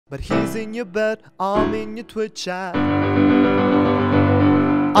But he's in your bed, I'm in your Twitch chat.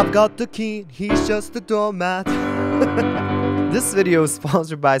 I've got the key, he's just a doormat. This video is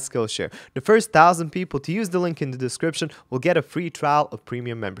sponsored by Skillshare. The first 1,000 people to use the link in the description will get a free trial of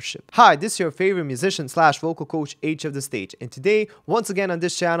premium membership. Hi, this is your favorite musician slash vocal coach, H of the Stage. And today, once again on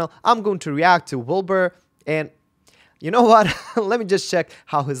this channel, I'm going to react to Wilbur. And you know what? Let me just check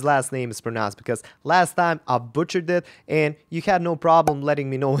how his last name is pronounced, because last time I butchered it and you had no problem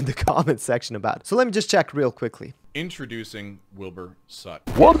letting me know in the comment section about it. So let me just check real quickly. Introducing Wilbur Soot.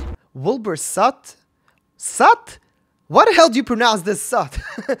 What? Wilbur Soot? Soot? What the hell do you pronounce this Soot?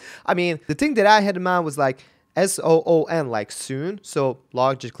 I mean, the thing that I had in mind was like S-O-O-N, like soon. So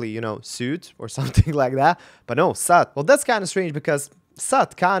logically, you know, suit or something like that. But no, Soot. Well, that's kind of strange because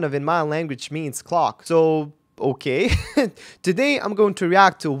Soot kind of in my language means clock. So, okay. Today, I'm going to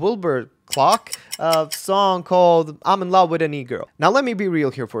react to Wilbur Clock, a song called I'm in Love with an E-Girl. Now let me be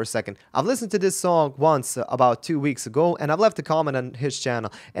real here for a second. I've listened to this song once about 2 weeks ago, and I've left a comment on his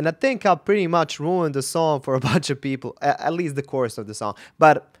channel, and I think I pretty much ruined the song for a bunch of people, at least the chorus of the song,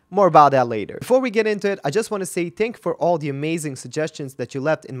 but more about that later. Before we get into it, I just want to say thank you for all the amazing suggestions that you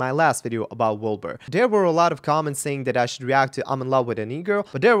left in my last video about Wilbur. There were a lot of comments saying that I should react to I'm in Love with an E-Girl,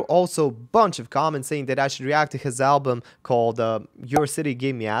 but there were also a bunch of comments saying that I should react to his album called Your City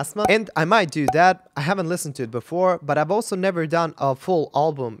Gave Me Asthma, and I might do that. I haven't listened to it before, but I've also never done a full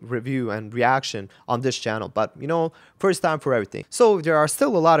album review and reaction on this channel, but you know, first time for everything. So if there are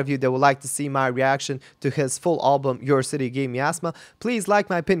still a lot of you that would like to see my reaction to his full album Your City Gave Me Asthma, please like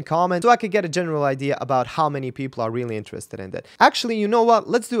my pinned comment so I could get a general idea about how many people are really interested in that. Actually, you know what?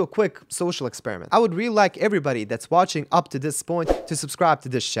 Let's do a quick social experiment. I would really like everybody that's watching up to this point to subscribe to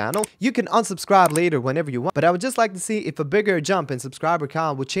this channel. You can unsubscribe later whenever you want, but I would just like to see if a bigger jump in subscriber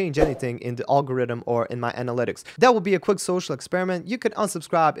count would change anything in the algorithm or in my analytics. That would be a quick social experiment. You could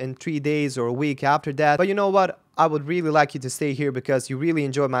unsubscribe in 3 days or a week after that, but you know what? I would really like you to stay here because you really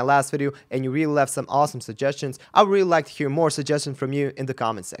enjoyed my last video and you really left some awesome suggestions. I would really like to hear more suggestions from you in the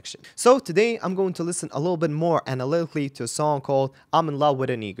comment section. So today I'm going to listen a little bit more analytically to a song called I'm in Love with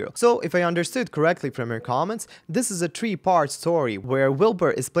an E-Girl. So if I understood correctly from your comments, this is a 3-part story where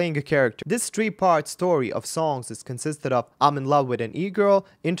Wilbur is playing a character. This 3-part story of songs is consisted of I'm in Love with an E-Girl,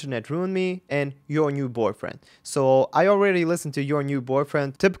 Internet Ruined Me, and Your New Boyfriend. So I already listened to Your New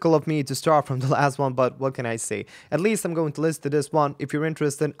Boyfriend. Typical of me to start from the last one, but what can I say? At least I'm going to listen to this one. If you're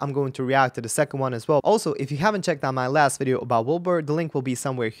interested, I'm going to react to the second one as well. Also, if you haven't checked out my last video about Wilbur, the link will be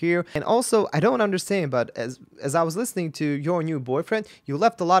somewhere here. And also, I don't understand, but as I was listening to Your New Boyfriend, you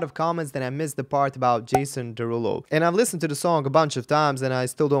left a lot of comments that I missed the part about Jason Derulo. And I've listened to the song a bunch of times and I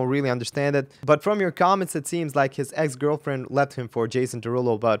still don't really understand it. But from your comments, it seems like his ex-girlfriend left him for Jason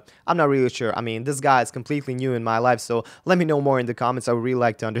Derulo, but I'm not really sure. I mean, this guy is completely new in my life, so let me know more in the comments. I would really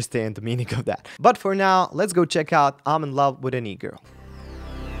like to understand the meaning of that. But for now, let's go check out I'm in Love with an E-Girl.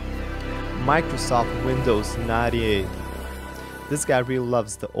 Microsoft Windows 98. This guy really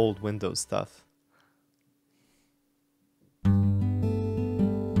loves the old Windows stuff.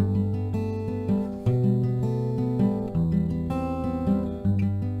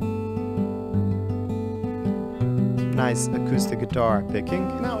 Nice acoustic guitar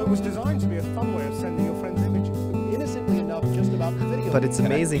picking. Now, it was designed to be a fun way of sending your friends images, innocently enough, just about the video. But it's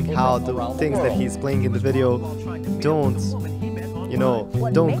amazing how the things that he's playing in the video don't, you know,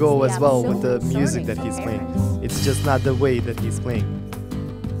 don't go as well with the music that he's playing. It's just not the way that he's playing.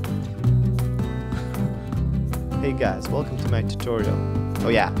 Hey guys, welcome to my tutorial. Oh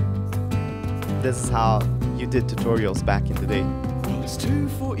yeah, this is how you did tutorials back in the day. Well, it's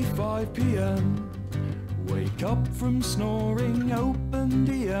 2:45 p.m. Wake up from snoring, open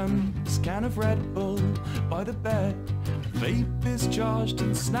DM, scan of Red Bull by the bed. Vape is charged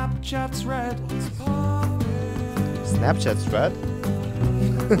and Snapchat's red. Snapchat's red?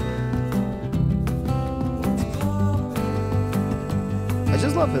 I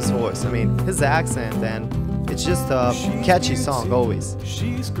just love his voice. I mean, his accent, and it's just a catchy song always.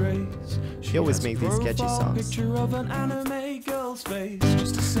 He always makes these catchy songs.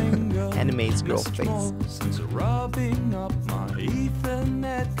 Anime's girl face.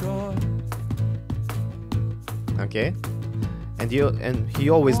 Okay. And he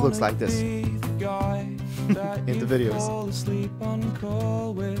always looks like this in the videos.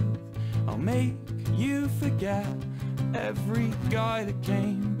 I'll make you forget every guy that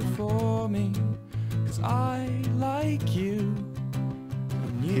came before me, 'cause I like you.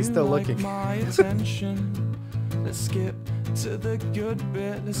 He's still looking. My attention. Let's skip to the good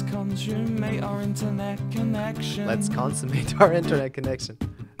bit. Let's consummate our internet connection. Let's consummate our internet connection.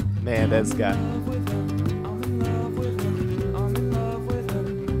 Man, this guy.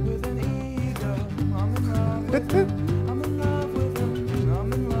 I'm in love with him.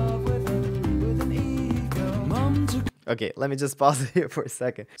 I'm in love with him. With an ego. Mum took Okay, let me just pause it here for a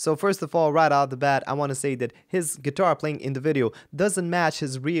second. So first of all, right out the bat, I want to say that his guitar playing in the video doesn't match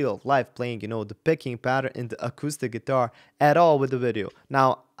his real life playing, you know, the picking pattern in the acoustic guitar at all with the video.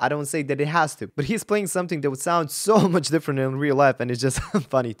 Now, I don't say that it has to, but he's playing something that would sound so much different in real life, and it's just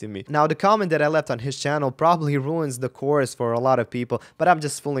funny to me. Now, the comment that I left on his channel probably ruins the chorus for a lot of people, but I'm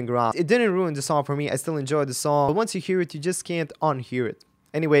just fooling around. It didn't ruin the song for me. I still enjoy the song, but once you hear it, you just can't unhear it.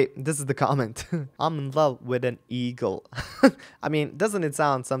 Anyway, this is the comment. I'm in love with an eagle. I mean, doesn't it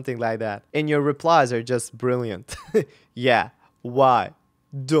sound something like that? And your replies are just brilliant. Yeah, why?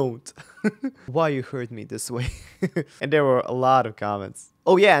 Don't. Why you hurt me this way? And there were a lot of comments.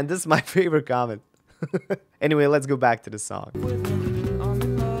 Oh yeah, and this is my favorite comment. Anyway, let's go back to the song.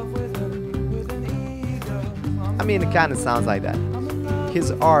 I mean, it kind of sounds like that.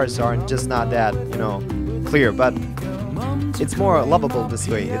 His R's aren't just not that, you know, clear, but it's more lovable this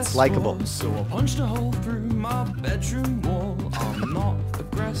way. It's likable. So I punched a hole through my bedroom wall. I'm not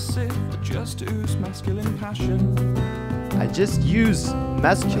aggressive, I just ooze masculine passion. I just use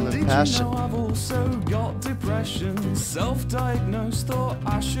masculine passion. You know I've also got depression. Self-diagnosed, thought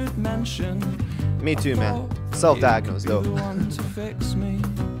I should mention. Me too, man. Self-diagnosed though. The one to fix me.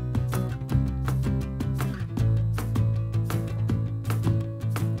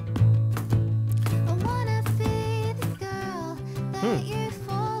 You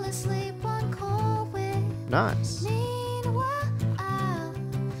fall asleep on call with. Nice. Meanwhile, I'll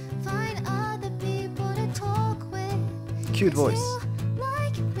find other people to talk with. Cute voice. You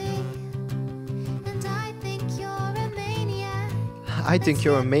like me, and I think you're a maniac. I think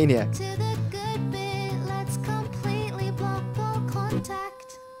you're a maniac. To the good bit, let's completely block all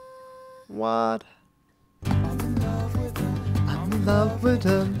contact. What? I'm in love with her. I'm in love with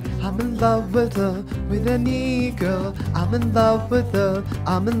her. I'm in love with her, with an eagle. I'm in love with her.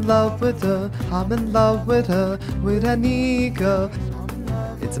 I'm in love with her. I'm in love with her, with an eagle.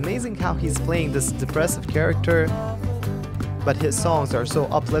 It's amazing how he's playing this depressive character, but his songs are so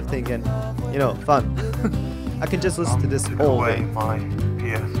uplifting and, you know, fun. I can just listen to this all away day. my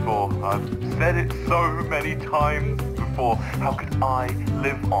PS4. I've said it so many times before. How could I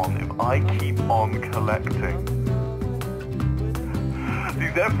live on if I keep on collecting?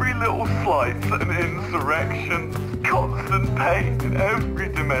 These every little slights and insurrections, constant pain in every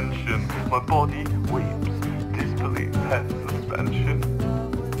dimension. My body weeps, disbelief, head suspension.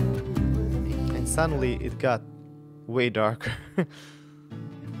 And suddenly it got way darker.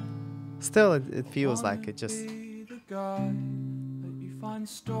 Still, it feels like it just... Be the guy that you find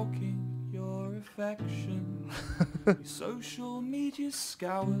stalking your affection. Your social media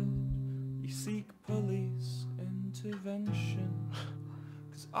scoured, you seek police intervention.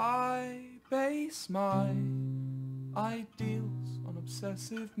 'Cause I base my ideals on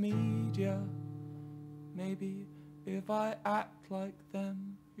obsessive media. Maybe if I act like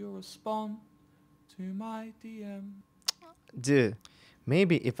them, you'll respond to my DM. Dude,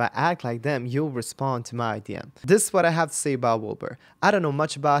 maybe if I act like them, you'll respond to my DM. This is what I have to say about Wilbur. I don't know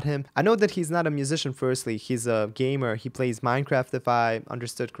much about him. I know that he's not a musician firstly. He's a gamer. He plays Minecraft if I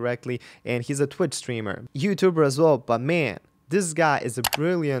understood correctly. And he's a Twitch streamer. YouTuber as well, but man, this guy is a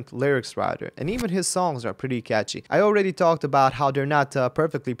brilliant lyrics writer, and even his songs are pretty catchy. I already talked about how they're not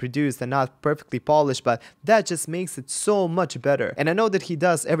perfectly produced and not perfectly polished, but that just makes it so much better. And I know that he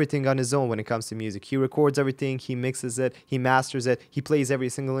does everything on his own when it comes to music. He records everything, he mixes it, he masters it, he plays every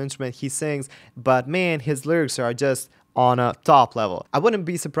single instrument, he sings, but man, his lyrics are just on a top level. I wouldn't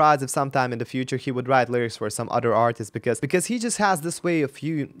be surprised if sometime in the future he would write lyrics for some other artist because he just has this way of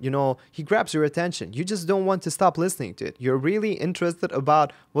you know, he grabs your attention. You just don't want to stop listening to it. You're really interested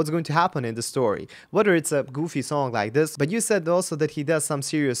about what's going to happen in the story. Whether it's a goofy song like this, but you said also that he does some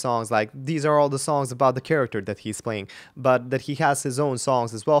serious songs, like these are all the songs about the character that he's playing, but that he has his own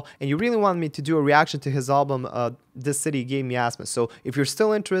songs as well. And you really want me to do a reaction to his album, This City Gave Me Asthma. So if you're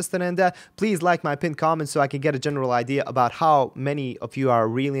still interested in that, please like my pinned comment so I can get a general idea about how many of you are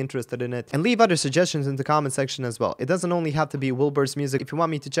really interested in it, and leave other suggestions in the comment section as well. It doesn't only have to be Wilbur's music. If you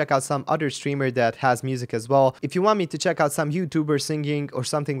want me to check out some other streamer that has music as well, if you want me to check out some YouTuber singing or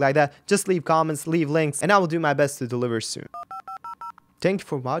something like that, just leave comments, leave links, and I will do my best to deliver soon. Thank you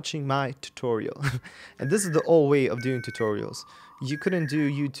for watching my tutorial. And this is the old way of doing tutorials. You couldn't do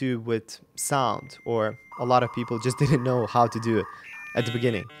YouTube with sound, or a lot of people just didn't know how to do it at the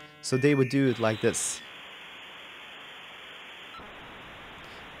beginning. So they would do it like this.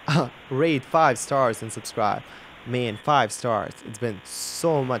 Rate 5 stars and subscribe. Man, 5 stars. It's been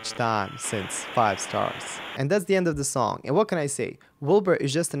so much time since 5 stars. And that's the end of the song. And what can I say? Wilbur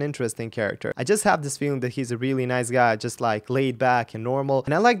is just an interesting character. I just have this feeling that he's a really nice guy, just like laid back and normal.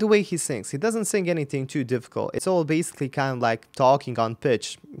 And I like the way he sings. He doesn't sing anything too difficult. It's all basically kind of like talking on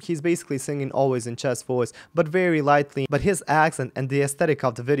pitch. He's basically singing always in chest voice, but very lightly. But his accent and the aesthetic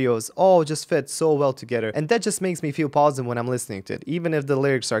of the videos all just fit so well together. And that just makes me feel positive when I'm listening to it, even if the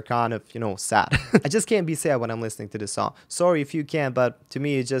lyrics are kind of, sad. I just can't be sad when I'm listening to this song. Sorry if you can, but to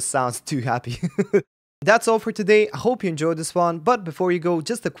me it just sounds too happy. That's all for today. I hope you enjoyed this one, but before you go,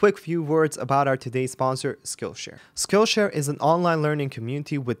 just a quick few words about our today's sponsor, Skillshare. Skillshare is an online learning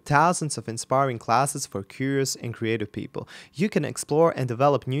community with thousands of inspiring classes for curious and creative people. You can explore and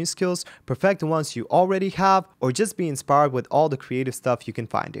develop new skills, perfect the ones you already have, or just be inspired with all the creative stuff you can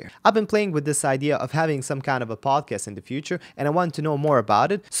find here. I've been playing with this idea of having some kind of a podcast in the future, and I want to know more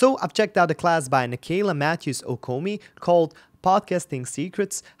about it, so I've checked out a class by Nikayla Matthews Okomi called Podcasting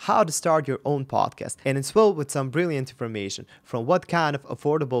Secrets, How to Start Your Own Podcast, and it's filled with some brilliant information from what kind of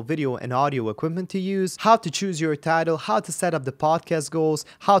affordable video and audio equipment to use, how to choose your title, how to set up the podcast goals,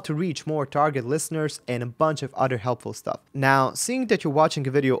 how to reach more target listeners, and a bunch of other helpful stuff. Now, seeing that you're watching a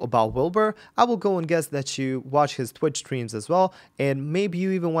video about Wilbur, I will go and guess that you watch his Twitch streams as well, and maybe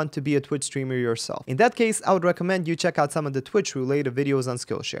you even want to be a Twitch streamer yourself. In that case, I would recommend you check out some of the Twitch related videos on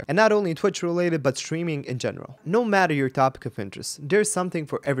Skillshare, and not only Twitch related but streaming in general. No matter your topic of interest, there's something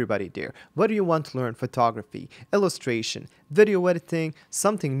for everybody there. Whether you want to learn photography, illustration, video editing,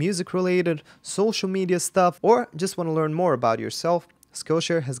 something music related, social media stuff, or just want to learn more about yourself,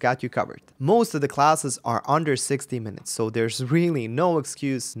 Skillshare has got you covered. Most of the classes are under 60 minutes, so there's really no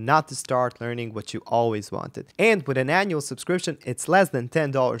excuse not to start learning what you always wanted. And with an annual subscription, it's less than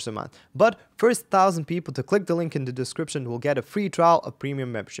 $10 a month. But first 1,000 people to click the link in the description will get a free trial of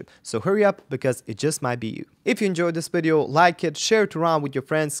premium membership. So hurry up, because it just might be you. If you enjoyed this video, like it, share it around with your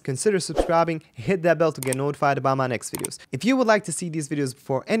friends, consider subscribing, hit that bell to get notified about my next videos. If you would like to see these videos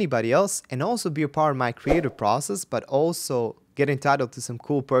before anybody else and also be a part of my creative process, but also get entitled to some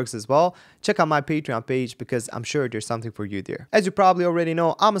cool perks as well, check out my Patreon page, because I'm sure there's something for you there. As you probably already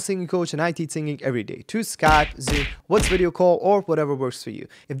know, I'm a singing coach and I teach singing every day through Skype, Zoom, what's video call, or whatever works for you.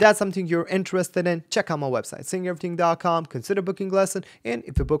 If that's something you're interested in, check out my website, singeverything.com, consider booking a lesson, and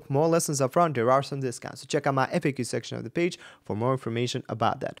if you book more lessons up front, there are some discounts. So check out my FAQ section of the page for more information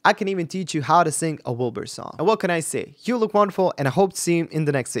about that. I can even teach you how to sing a Wilbur song. And what can I say? You look wonderful, and I hope to see you in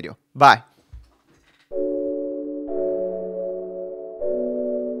the next video. Bye.